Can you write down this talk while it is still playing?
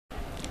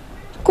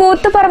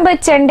കൂത്തുപറമ്പ്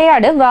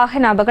ചെണ്ടയാട്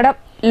വാഹനാപകടം.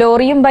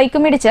 ലോറിയും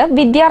ബൈക്കും ഇടിച്ച്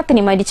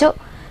വിദ്യാർത്ഥിനി മരിച്ചു.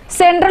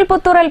 Central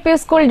Puthur LP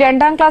school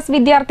 2ാം class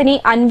വിദ്യാർത്ഥിനി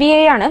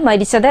അൻവിയയാണ്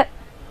മരിച്ചത്.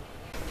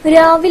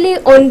 രാവിലെ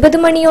 9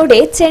 മണിയോടെ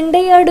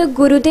ചെണ്ടയാട്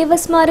ഗുരുദേവ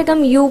സ്മാരകം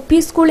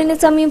UP സ്കൂളിന്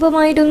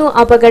സമീപമായിരുന്നു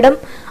അപകടം.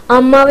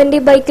 അമ്മാവന്റെ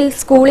ബൈക്കിൽ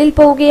സ്കൂളിൽ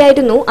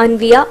പോവുകയായിരുന്നു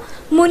അൻവിയ.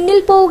 മുന്നിൽ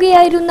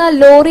പോവുകയായിരുന്ന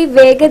ലോറി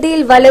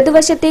വേഗതയിൽ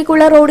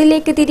വലതുവശത്തേക്കുള്ള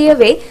റോഡിലേക്ക്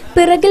തിരിയവേ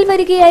പിറകിൽ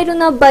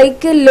വരികയായിരുന്ന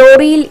ബൈക്ക്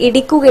ലോറിയിൽ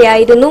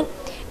ഇടിക്കുകയായിരുന്നു.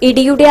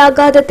 ഇടിയുടെ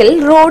ആഘാതത്തിൽ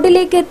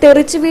റോഡിലേക്ക്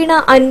തെറിച്ചു വീണ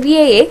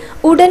അൻവിയയെ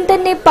ഉടൻ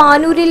തന്നെ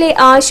പാനൂരിലെ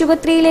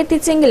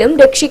ആശുപത്രിയിലെത്തിച്ചെങ്കിലും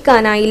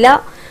രക്ഷിക്കാനായില്ല.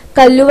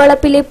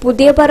 കല്ലുവളപ്പിലെ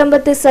പുതിയ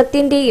പറമ്പത്ത്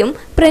സത്യന്റെയും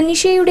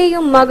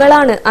പ്രനിഷയുടെയും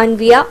മകളാണ്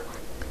അൻവിയ.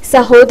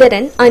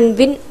 സഹോദരൻ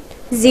അൻവിൻ.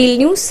 Seal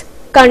news,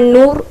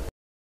 Kannur.